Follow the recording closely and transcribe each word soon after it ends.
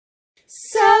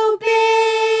So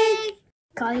big!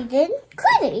 Garden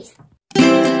Critters.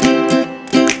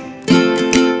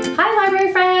 Hi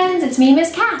library friends, it's me, Miss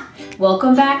Kath.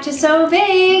 Welcome back to So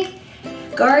Big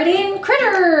Garden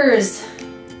Critters.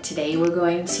 Today we're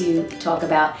going to talk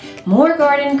about more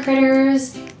garden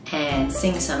critters and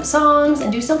sing some songs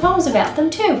and do some poems about them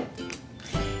too.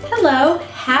 Hello,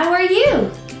 how are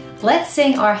you? Let's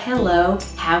sing our Hello,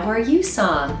 How Are You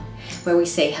song, where we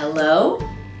say hello,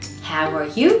 how are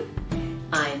you?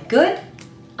 I'm good,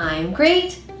 I'm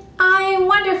great, I'm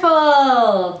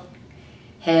wonderful.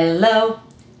 Hello,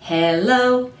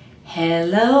 hello,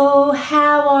 hello,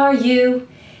 how are you?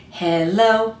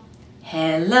 Hello,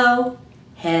 hello,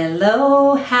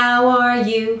 hello, how are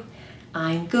you?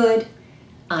 I'm good,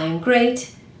 I'm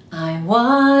great, I'm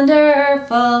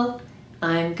wonderful.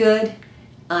 I'm good,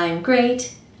 I'm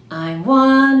great, I'm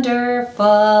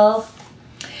wonderful.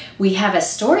 We have a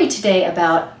story today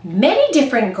about many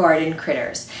different garden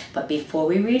critters. But before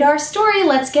we read our story,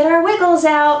 let's get our wiggles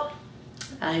out.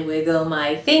 I wiggle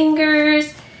my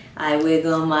fingers, I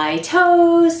wiggle my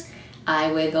toes,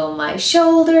 I wiggle my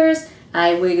shoulders,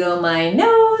 I wiggle my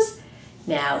nose.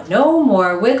 Now no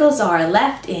more wiggles are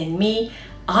left in me.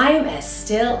 I'm as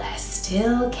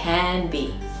still can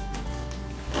be.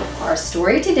 Our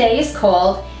story today is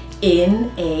called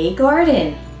In a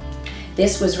Garden.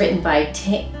 This was written by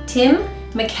Tim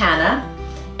McKenna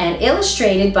and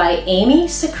illustrated by Amy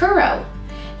Sakura.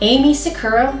 Amy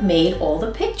Sakura made all the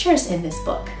pictures in this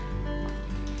book.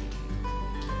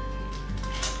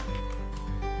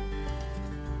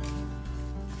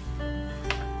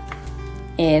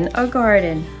 In a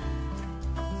garden.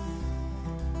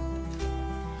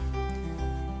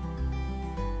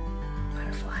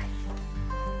 Butterfly.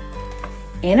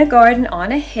 In a garden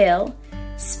on a hill,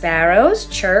 sparrows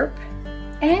chirp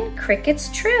and crickets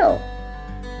trill.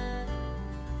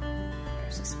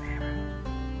 There's a sparrow.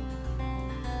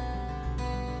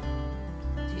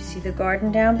 Do you see the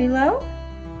garden down below?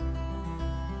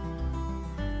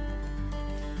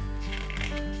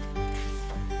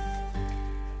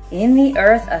 In the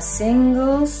earth a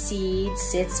single seed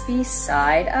sits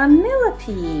beside a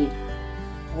millipede.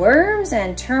 Worms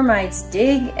and termites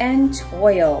dig and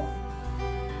toil,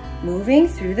 moving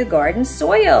through the garden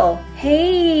soil.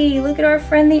 Hey, look at our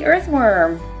friend the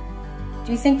earthworm.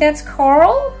 Do you think that's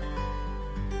Carl?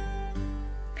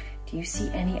 Do you see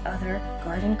any other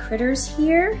garden critters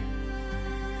here?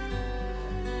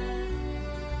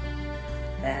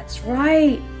 That's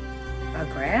right, a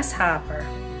grasshopper.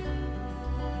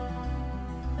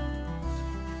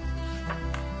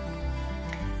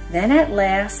 Then at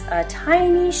last a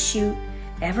tiny shoot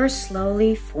ever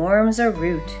slowly forms a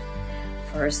root.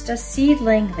 First a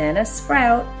seedling, then a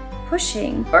sprout,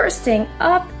 pushing, bursting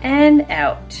up and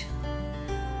out.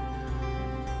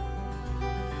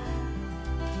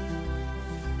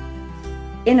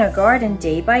 In a garden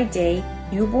day by day,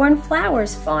 newborn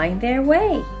flowers find their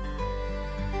way.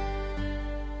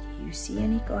 Do you see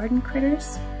any garden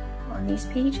critters on these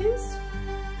pages?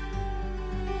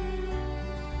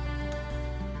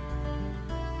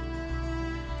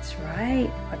 That's right,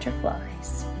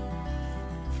 butterflies.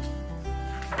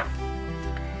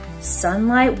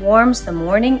 Sunlight warms the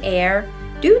morning air,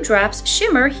 dewdrops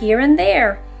shimmer here and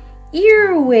there.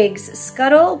 Earwigs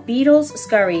scuttle, beetles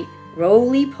scurry,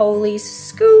 roly-polies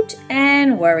scoot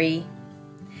and worry.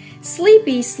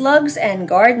 Sleepy slugs and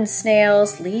garden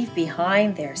snails leave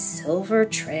behind their silver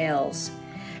trails.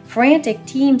 Frantic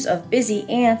teams of busy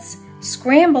ants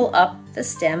scramble up the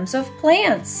stems of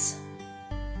plants.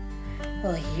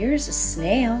 Well, here's a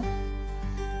snail.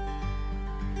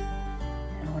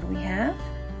 And what do we have?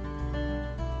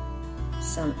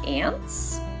 Some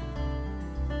ants.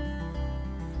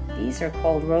 These are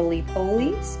called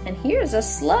roly-polies. And here's a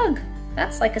slug.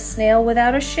 That's like a snail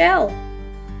without a shell.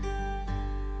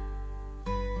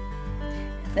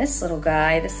 And this little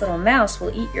guy, this little mouse,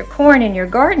 will eat your corn in your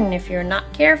garden if you're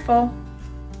not careful.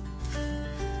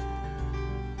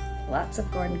 Lots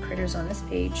of garden critters on this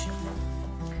page.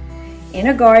 In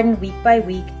a garden, week by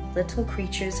week, little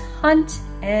creatures hunt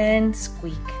and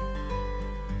squeak.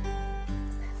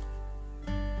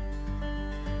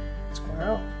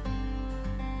 Squirrel.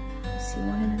 See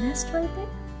one in a nest right there?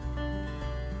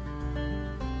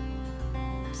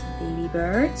 Some baby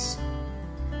birds.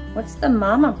 What's the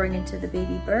mama bringing to the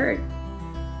baby bird?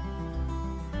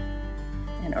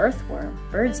 An earthworm.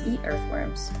 Birds eat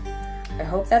earthworms. I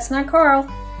hope that's not Carl.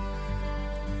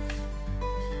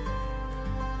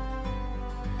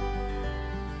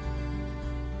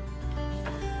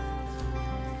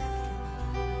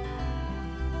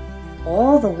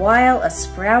 All the while a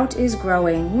sprout is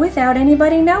growing without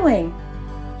anybody knowing.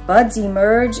 Buds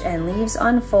emerge and leaves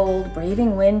unfold,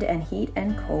 braving wind and heat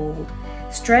and cold.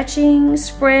 Stretching,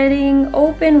 spreading,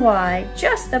 open wide,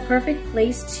 just the perfect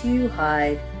place to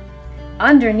hide.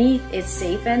 Underneath it's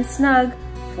safe and snug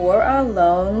for a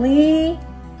lonely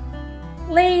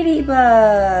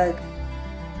ladybug.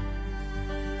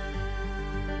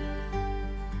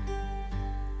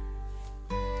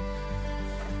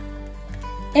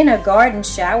 In a garden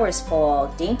showers fall,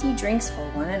 dainty drinks for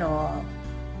one and all.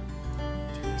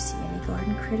 Do you see any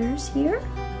garden critters here?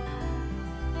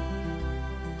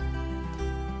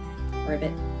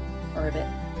 Ribbit, ribbit.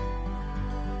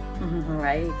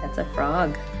 Right, that's a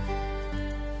frog.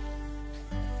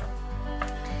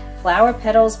 Flower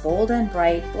petals bold and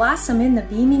bright blossom in the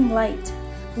beaming light.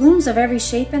 Blooms of every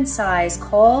shape and size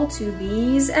call to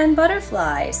bees and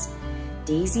butterflies.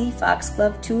 Daisy,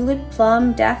 foxglove, tulip,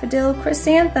 plum, daffodil,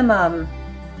 chrysanthemum.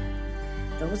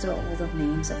 Those are all the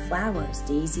names of flowers.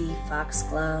 Daisy,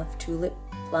 foxglove, tulip,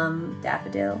 plum,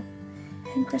 daffodil,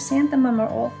 and chrysanthemum are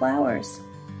all flowers.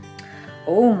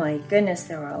 Oh my goodness,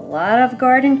 there are a lot of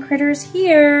garden critters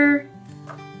here.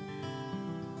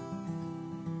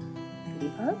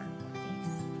 Ladybug?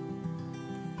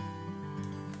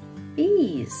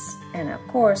 Bees. And of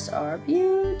course our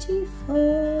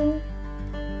beautiful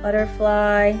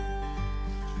butterfly.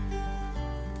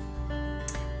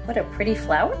 What a pretty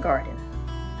flower garden.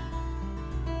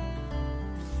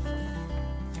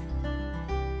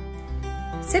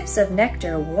 Sips of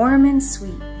nectar warm and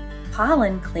sweet.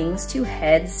 Pollen clings to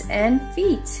heads and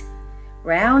feet.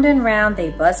 Round and round they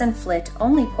buzz and flit,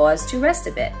 only pause to rest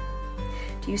a bit.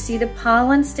 Do you see the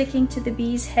pollen sticking to the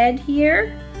bee's head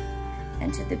here?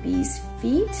 And to the bee's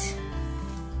feet?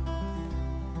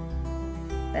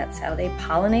 That's how they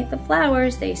pollinate the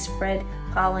flowers. They spread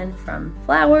pollen from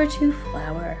flower to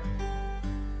flower.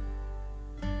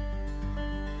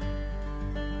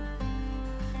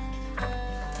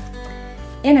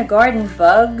 In a garden,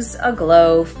 bugs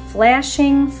aglow,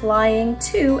 flashing, flying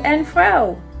to and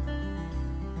fro.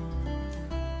 Do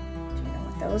you know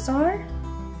what those are?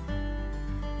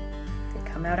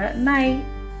 They come out at night.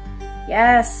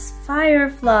 Yes,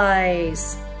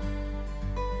 fireflies.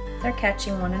 They're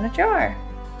catching one in a jar,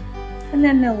 and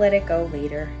then they'll let it go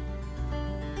later.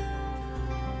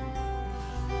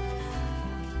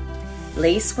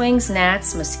 Lacewings,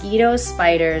 gnats, mosquitoes,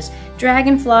 spiders,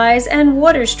 dragonflies, and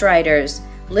water striders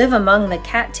live among the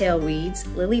cattail reeds,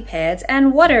 lily pads,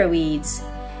 and water weeds,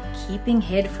 keeping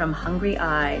hid from hungry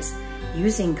eyes,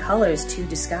 using colors to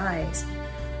disguise.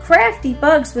 Crafty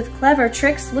bugs with clever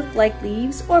tricks look like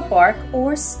leaves or bark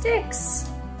or sticks.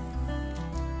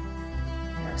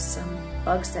 There are some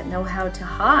bugs that know how to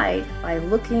hide by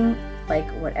looking like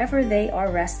whatever they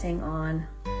are resting on.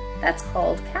 That's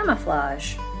called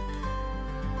camouflage.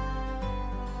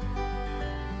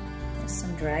 There's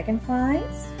some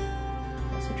dragonflies.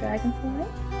 There's a dragonfly.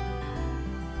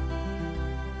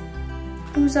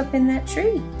 Who's up in that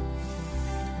tree?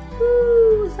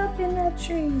 Who's up in that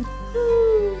tree?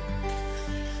 Who?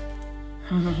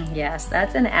 Yes,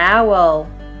 that's an owl.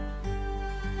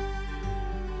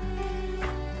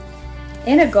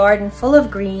 In a garden full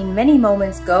of green, many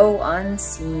moments go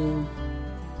unseen.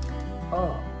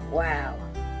 Oh, wow.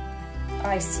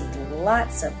 I see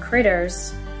lots of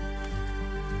critters.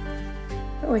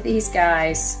 Who are these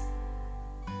guys?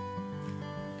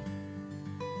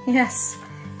 Yes,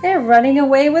 they're running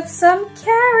away with some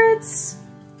carrots.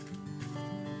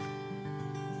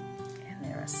 And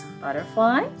there are some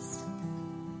butterflies.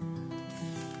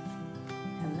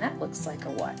 And that looks like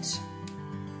a what?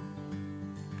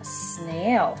 A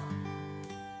snail.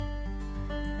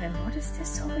 And what is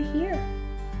this over here?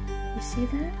 You see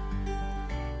that?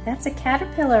 That's a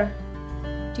caterpillar.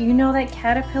 Do you know that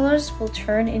caterpillars will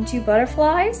turn into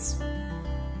butterflies?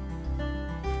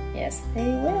 Yes, they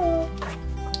will.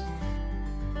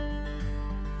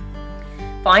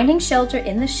 Finding shelter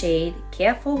in the shade,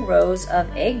 careful rows of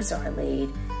eggs are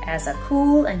laid as a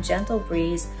cool and gentle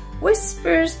breeze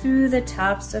whispers through the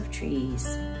tops of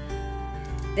trees.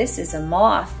 This is a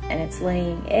moth, and it's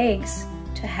laying eggs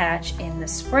to hatch in the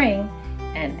spring,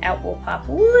 and out will pop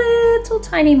little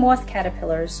tiny moth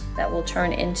caterpillars that will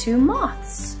turn into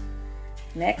moths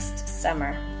next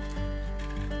summer.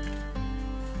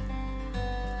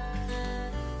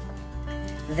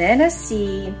 Then a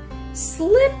seed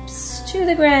slips to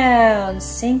the ground,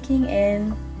 sinking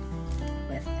in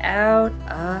without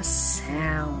a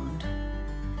sound.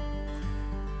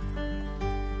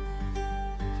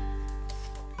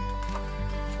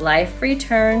 Life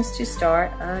returns to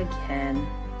start again.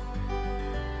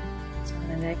 So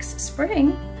the next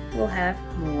spring, we'll have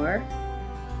more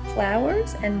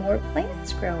flowers and more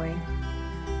plants growing.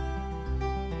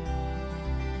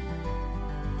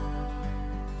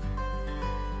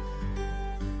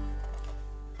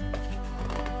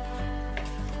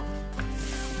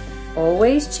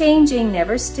 always changing,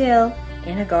 never still,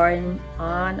 in a garden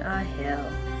on a hill.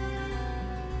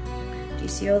 Do you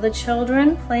see all the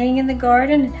children playing in the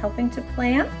garden and helping to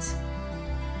plant?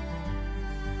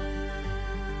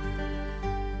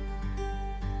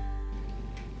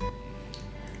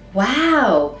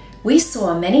 Wow, we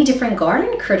saw many different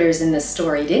garden critters in this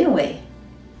story, didn't we?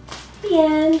 The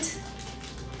end.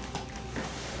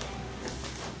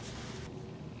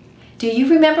 Do you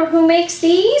remember who makes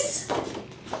these?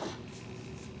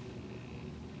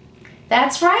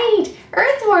 That's right,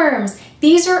 earthworms.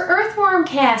 These are earthworm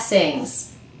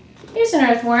castings. Here's an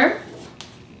earthworm.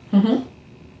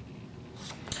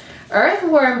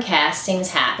 Earthworm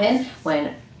castings happen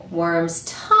when worms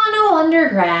tunnel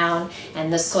underground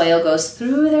and the soil goes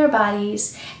through their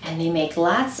bodies, and they make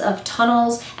lots of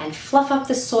tunnels and fluff up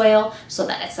the soil so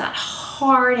that it's not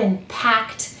hard and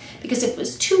packed, because if it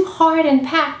was too hard and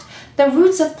packed, the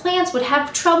roots of plants would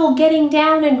have trouble getting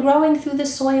down and growing through the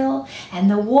soil,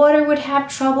 and the water would have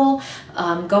trouble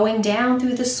going down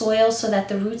through the soil so that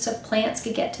the roots of plants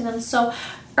could get to them. So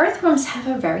earthworms have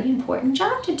a very important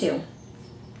job to do.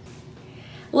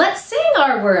 Let's sing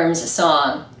our worms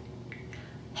song.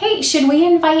 Hey, should we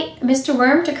invite Mr.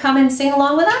 Worm to come and sing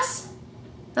along with us?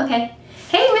 Okay.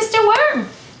 Hey, Mr. Worm,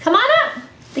 come on up.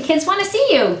 The kids want to see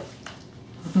you.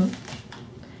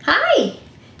 Hi.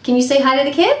 Can you say hi to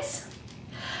the kids?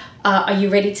 Are you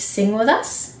ready to sing with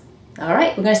us? All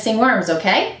right, we're going to sing worms,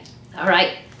 okay? All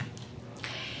right.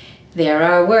 There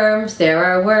are worms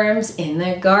in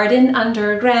the garden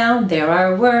underground. There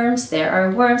are worms,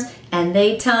 and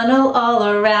they tunnel all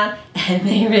around, and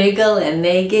they wriggle and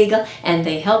they giggle, and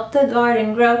they help the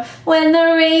garden grow. When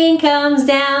the rain comes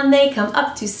down, they come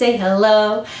up to say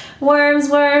hello. Worms,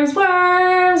 worms,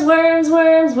 worms, worms,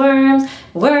 worms, worms,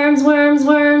 worms, worms,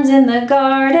 worms in the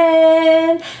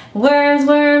garden. Worms,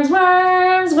 worms,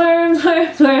 worms, worms,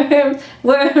 worms, worms,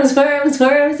 worms, worms,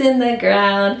 worms in the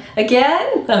ground.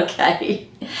 Again? Okay.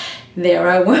 There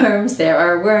are worms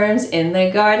in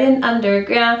the garden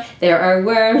underground. There are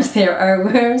worms,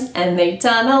 and they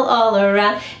tunnel all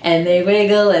around, and they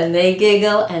wiggle and they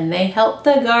giggle, and they help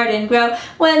the garden grow.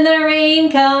 When the rain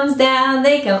comes down,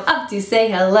 they come up to say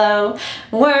hello.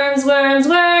 Worms, worms,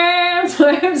 worms,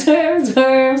 worms, worms,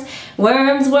 worms,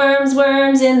 worms, worms,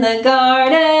 worms in the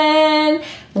garden.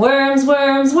 Worms,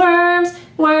 worms, worms,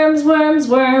 worms, worms,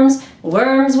 worms,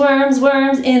 worms, worms,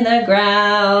 worms in the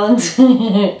ground.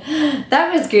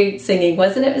 That was great singing,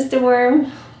 wasn't it, Mr.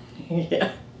 Worm?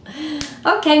 Yeah.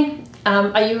 Okay,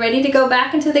 are you ready to go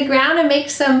back into the ground and make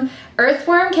some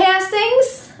earthworm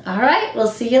castings? All right, we'll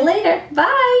see you later.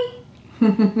 Bye.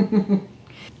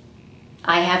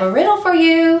 I have a riddle for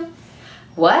you.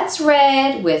 What's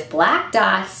red with black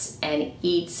dots and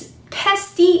eats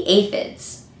pesky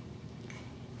aphids?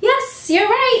 Yes, you're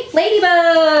right,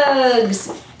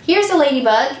 ladybugs. Here's a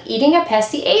ladybug eating a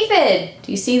pesky aphid.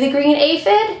 Do you see the green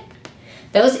aphid?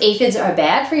 Those aphids are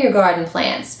bad for your garden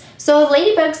plants. So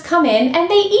ladybugs come in and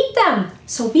they eat them.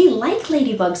 So we like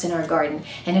ladybugs in our garden.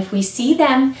 And if we see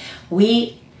them,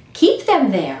 we keep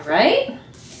them there, right?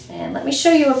 And let me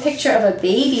show you a picture of a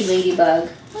baby ladybug.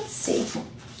 Let's see.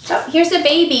 Oh, here's a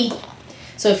baby.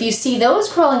 So if you see those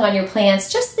crawling on your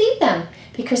plants, just leave them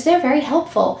because they're very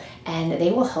helpful. And they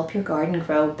will help your garden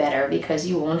grow better because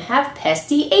you won't have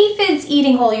pesky aphids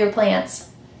eating all your plants.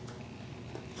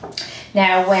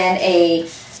 Now, when a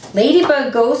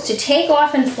ladybug goes to take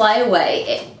off and fly away,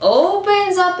 it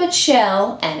opens up its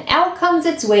shell and out comes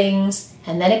its wings,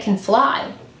 and then it can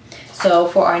fly. So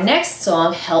for our next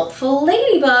song, Helpful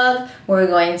Ladybug, we're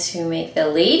going to make the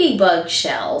ladybug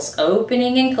shells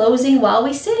opening and closing while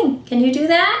we sing. Can you do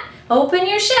that? Open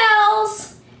your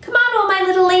shells. Come on, all my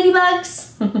little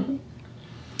ladybugs.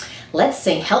 Let's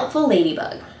sing Helpful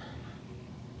Ladybug.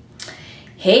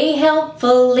 Hey,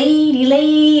 helpful lady,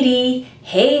 lady.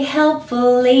 Hey,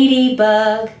 helpful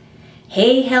ladybug.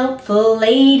 Hey, helpful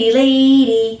lady,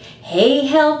 lady. Hey,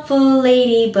 helpful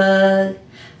ladybug.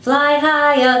 Fly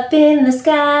high up in the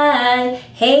sky.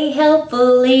 Hey,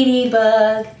 helpful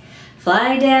ladybug.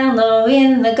 Fly down low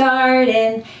in the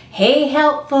garden. Hey,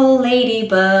 helpful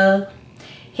ladybug.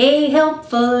 Hey,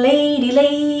 helpful lady,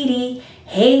 lady.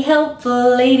 Hey,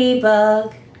 helpful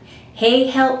ladybug. Hey,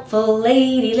 helpful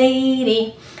lady,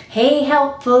 lady. Hey,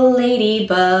 helpful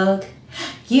ladybug.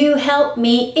 You help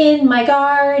me in my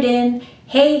garden.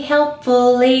 Hey,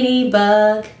 helpful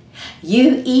ladybug.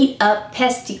 You eat up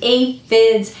pesky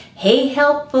aphids. Hey,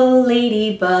 helpful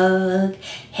ladybug.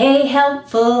 Hey,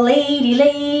 helpful lady,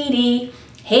 lady.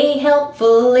 Hey,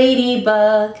 helpful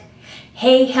ladybug.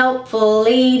 Hey, helpful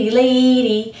lady,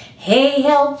 lady. Hey,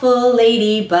 helpful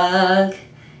ladybug.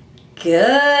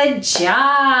 Good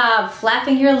job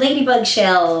flapping your ladybug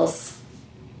shells.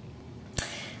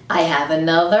 I have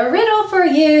another riddle for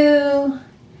you.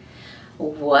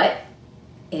 What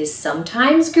is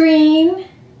sometimes green,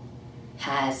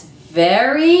 has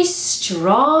very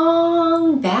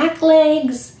strong back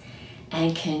legs,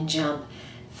 and can jump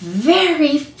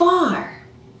very far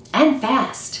and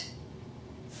fast?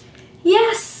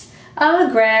 Yes, a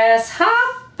grasshopper.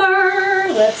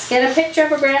 Let's get a picture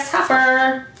of a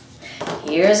grasshopper.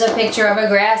 Here's a picture of a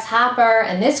grasshopper,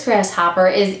 and this grasshopper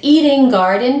is eating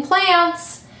garden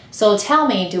plants. So tell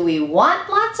me, do we want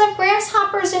lots of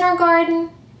grasshoppers in our garden?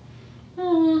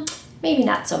 Maybe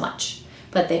not so much,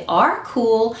 but they are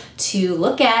cool to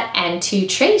look at and to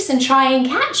trace and try and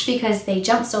catch because they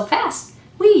jump so fast.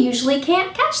 We usually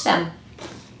can't catch them.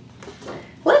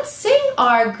 Let's sing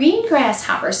our green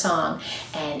grasshopper song.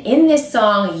 And in this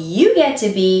song, you get to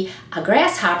be a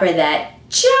grasshopper that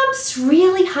jumps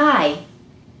really high.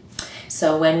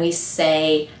 So when we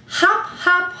say hop,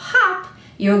 hop, hop,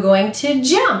 you're going to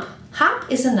jump.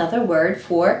 Hop is another word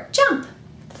for jump.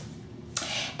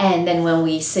 And then when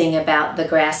we sing about the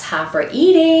grasshopper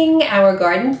eating our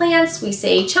garden plants, we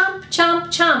say chomp, chomp,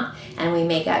 chomp. And we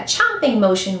make a chomping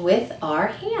motion with our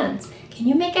hands. Can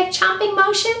you make a chomping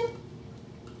motion?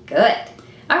 Good.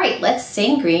 All right, let's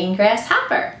sing Green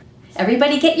Grasshopper.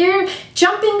 Everybody get your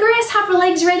jumping grasshopper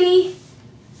legs ready.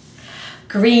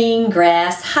 Green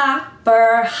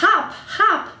grasshopper, hop,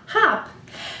 hop, hop.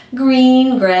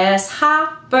 Green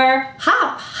grasshopper,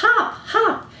 hop, hop,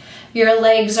 hop. Your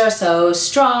legs are so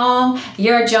strong,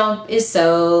 your jump is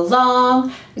so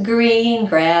long. Green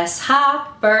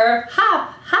grasshopper,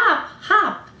 hop, hop,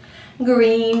 hop.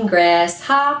 Green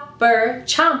grasshopper,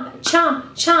 chomp,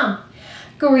 chomp, chomp.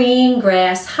 Green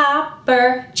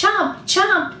grasshopper, chomp,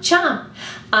 chomp, chomp.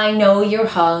 I know you're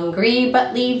hungry,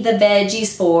 but leave the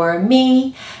veggies for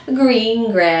me.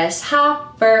 Green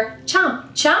grasshopper,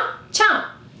 chomp, chomp, chomp.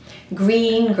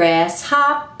 Green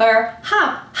grasshopper,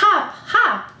 hop, hop,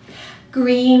 hop.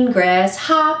 Green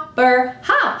grasshopper,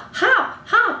 hop, hop,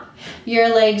 hop. Your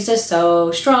legs are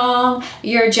so strong,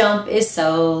 your jump is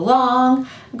so long.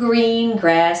 Green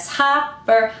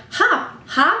grasshopper, hop,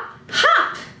 hop,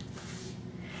 hop.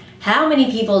 How many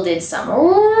people did some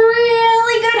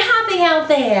really good hopping out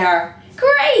there?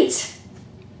 Great!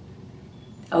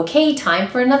 Okay, time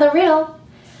for another riddle.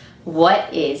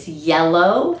 What is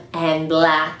yellow and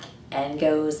black and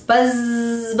goes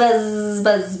buzz, buzz,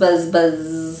 buzz, buzz,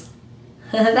 buzz?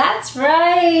 That's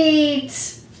right!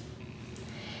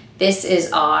 This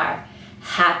is our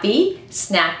happy,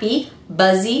 snappy,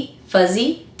 buzzy,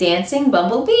 fuzzy, dancing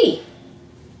bumblebee.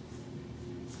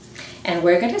 And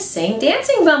we're going to sing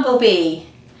Dancing Bumblebee.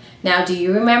 Now, do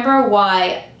you remember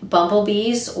why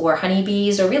bumblebees or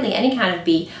honeybees or really any kind of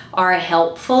bee are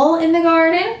helpful in the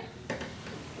garden?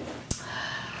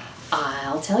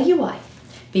 I'll tell you why.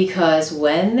 Because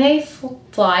when they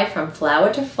fly from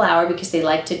flower to flower, because they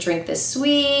like to drink the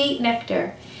sweet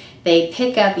nectar, they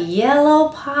pick up yellow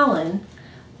pollen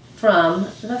from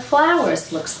the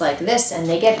flowers, looks like this, and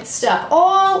they get stuck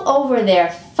all over their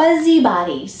fuzzy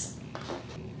bodies.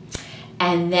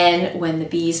 And then when the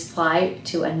bees fly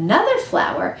to another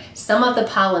flower, some of the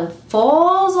pollen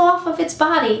falls off of its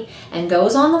body and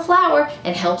goes on the flower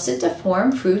and helps it to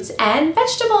form fruits and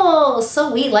vegetables.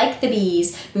 So we like the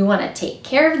bees. We want to take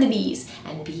care of the bees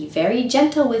and be very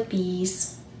gentle with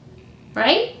bees.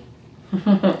 Right?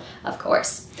 Of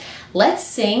course. Let's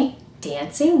sing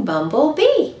Dancing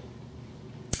Bumblebee.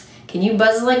 Can you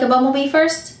buzz like a bumblebee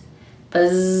first?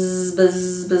 Buzz,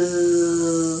 buzz,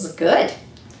 buzz. Good.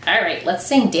 All right, let's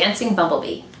sing Dancing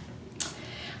Bumblebee.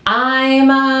 I'm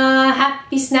a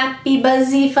happy, snappy,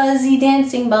 buzzy, fuzzy,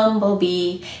 dancing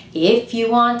bumblebee. If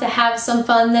you want to have some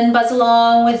fun, then buzz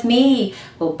along with me.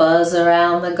 We'll buzz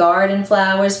around the garden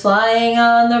flowers, flying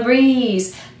on the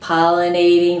breeze,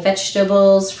 pollinating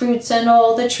vegetables, fruits, and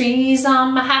all the trees.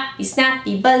 I'm a happy,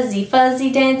 snappy, buzzy,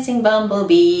 fuzzy, dancing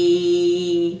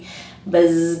bumblebee.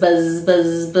 Buzz, buzz,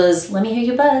 buzz, buzz. Let me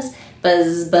hear you buzz.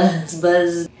 Buzz, buzz,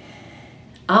 buzz.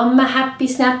 I'm a happy,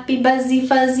 snappy, buzzy,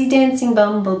 fuzzy, dancing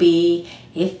bumblebee.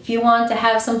 If you want to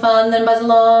have some fun, then buzz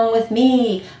along with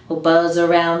me. We'll buzz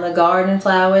around the garden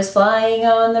flowers, flying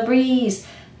on the breeze,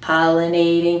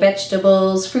 pollinating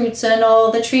vegetables, fruits, and all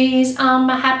the trees. I'm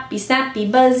a happy, snappy,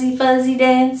 buzzy, fuzzy,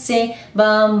 dancing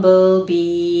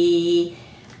bumblebee.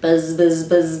 Buzz, buzz,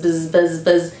 buzz, buzz, buzz,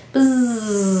 buzz,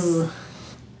 buzz.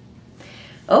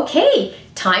 Okay,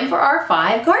 time for our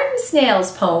 5 garden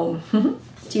snails poem.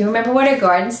 Do you remember what a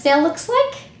garden snail looks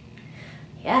like?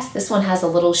 Yes, this one has a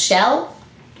little shell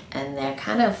and they're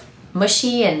kind of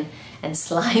mushy and and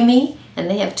slimy, and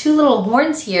they have two little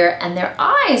horns here, and their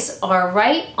eyes are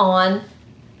right on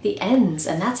the ends,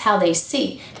 and that's how they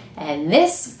see. And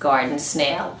this garden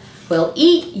snail will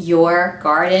eat your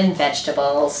garden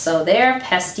vegetables, so they're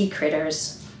pesky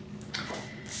critters.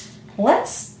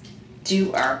 Let's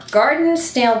do our garden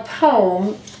snail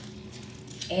poem,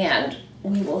 and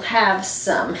we will have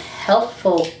some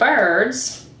helpful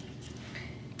birds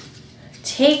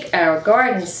take our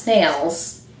garden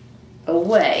snails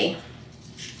away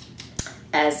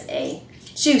as a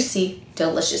juicy,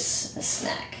 delicious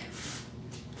snack.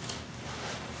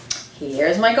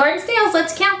 Here's my garden snails.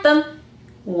 Let's count them.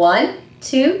 1,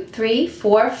 2, 3,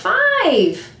 4,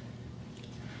 5.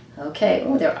 Okay,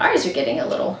 oh, their eyes are getting a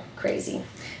little crazy.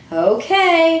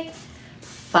 Okay,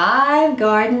 5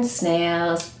 garden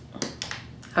snails.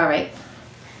 All right,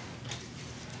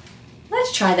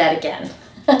 let's try that again.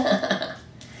 All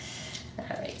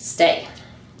right, stay.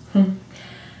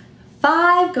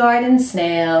 5 garden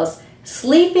snails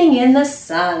sleeping in the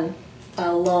sun.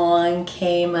 Along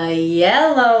came a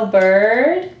yellow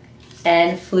bird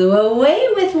and flew away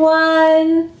with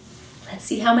one. Let's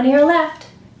see how many are left.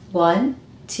 1,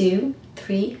 2,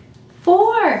 3,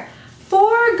 4.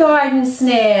 4 garden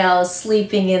snails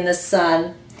sleeping in the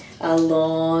sun.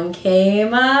 Along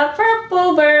came a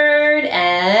purple bird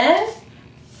and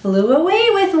flew away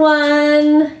with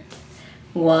one.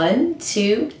 1,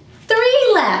 2,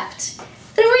 3 left.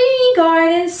 3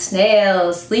 garden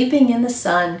snails sleeping in the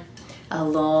sun.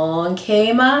 Along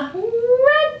came a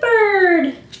red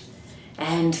bird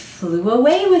and flew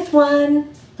away with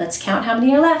one. Let's count how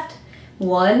many are left.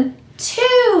 1,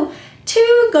 2.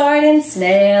 2 garden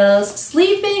snails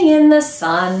sleeping in the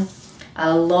sun.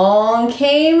 Along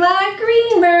came a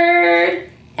green bird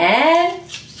and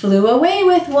flew away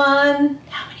with one.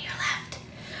 How many are left?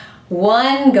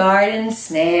 1 garden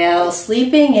snail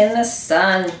sleeping in the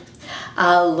sun.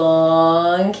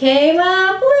 Along came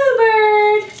a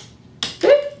bluebird.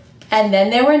 And then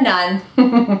there were none.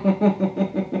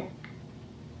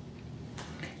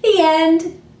 The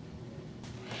end.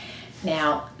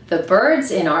 Now, the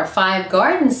birds in our 5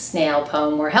 garden snail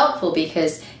poem were helpful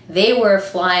because they were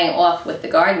flying off with the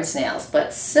garden snails,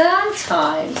 but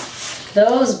sometimes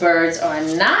those birds are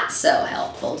not so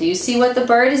helpful. Do you see what the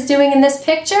bird is doing in this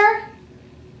picture?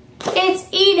 It's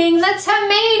eating the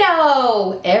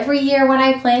tomato! Every year when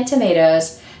I plant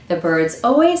tomatoes, the birds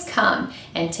always come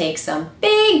and take some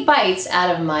big bites out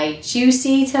of my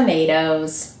juicy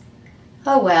tomatoes.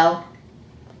 Oh well,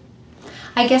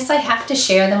 I guess I have to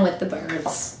share them with the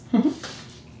birds.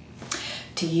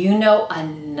 Do you know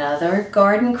another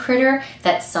garden critter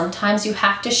that sometimes you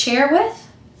have to share with?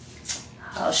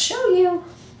 I'll show you.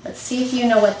 Let's see if you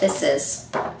know what this is.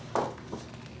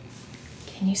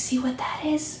 Can you see what that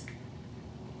is?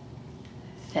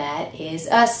 That is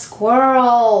a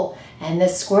squirrel, and the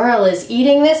squirrel is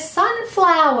eating this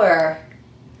sunflower.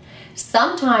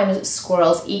 Sometimes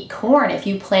squirrels eat corn. If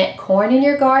you plant corn in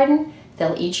your garden,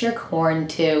 they'll eat your corn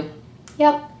too.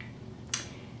 Yep.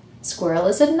 Squirrel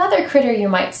is another critter you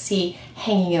might see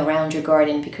hanging around your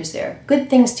garden because there are good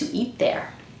things to eat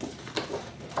there.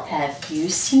 Have you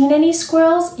seen any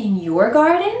squirrels in your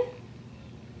garden?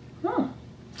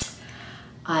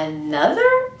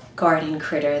 Another garden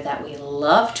critter that we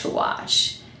love to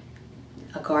watch,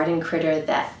 a garden critter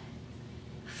that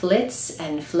flits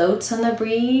and floats on the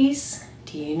breeze.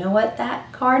 Do you know what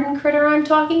that garden critter I'm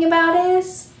talking about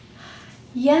is?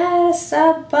 Yes,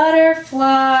 a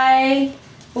butterfly.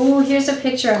 Oh, here's a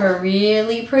picture of a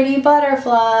really pretty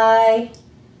butterfly.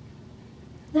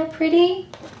 Isn't that pretty?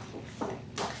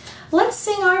 Let's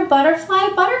sing our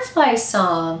butterfly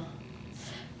song,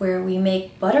 where we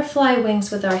make butterfly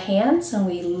wings with our hands and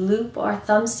we loop our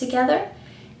thumbs together,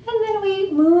 and then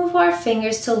we move our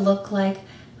fingers to look like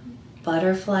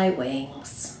butterfly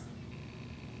wings.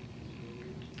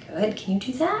 Good, can you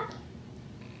do that?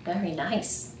 Very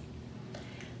nice.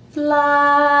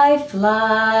 Fly,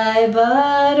 fly,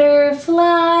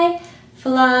 butterfly,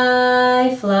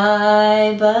 fly,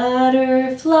 fly,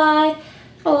 butterfly,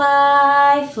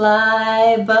 fly,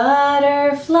 fly,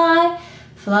 butterfly,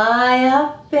 fly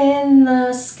up in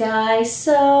the sky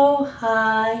so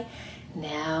high.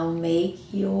 Now make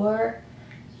your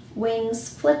wings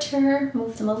flitter,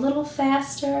 move them a little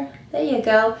faster. There you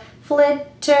go.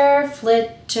 Flitter,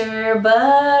 flitter,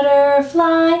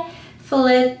 butterfly,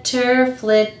 flitter,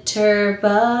 flitter,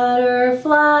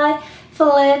 butterfly,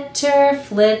 flitter,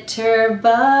 flitter,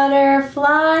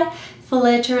 butterfly,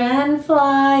 flitter and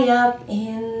fly up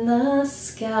in the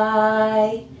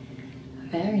sky.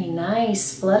 Very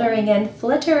nice, fluttering and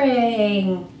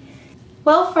flittering.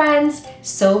 Well friends,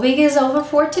 So Big is over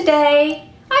for today.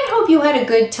 I I hope you had a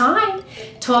good time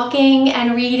talking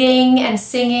and reading and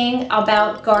singing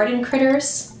about garden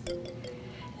critters.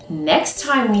 Next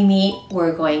time we meet,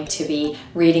 we're going to be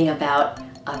reading about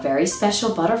a very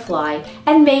special butterfly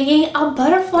and making a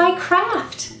butterfly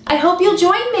craft. I hope you'll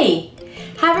join me.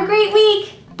 Have a great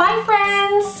week. Bye,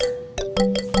 friends.